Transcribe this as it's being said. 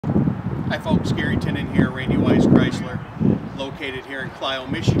Hi folks, Gary Tinnin here, All New Chrysler, located here in Clio,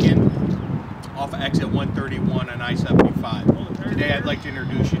 Michigan, off of exit 131 on I-75. Today I'd like to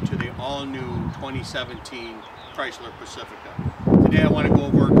introduce you to the all-new 2017 Chrysler Pacifica. Today I want to go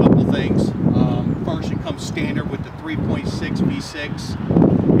over a couple things. First, it comes standard with the 3.6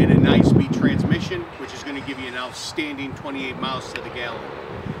 V6 and a 9-speed transmission, which is going to give you an outstanding 28 miles to the gallon.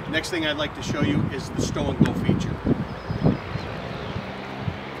 Next thing I'd like to show you is the Stow Go feature.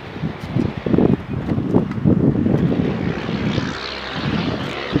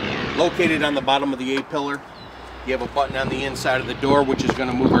 Located on the bottom of the A-pillar, you have a button on the inside of the door which is going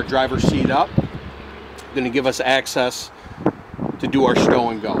to move our driver's seat up. Going to give us access to do our stow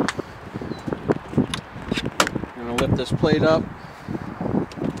and go. We're going to lift this plate up,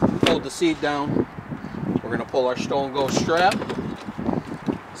 hold the seat down. We're going to pull our stow and go strap.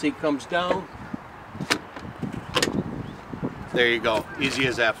 Seat comes down. There you go. Easy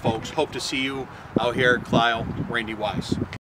as that, folks. Hope to see you out here at Clio, Randy Wise.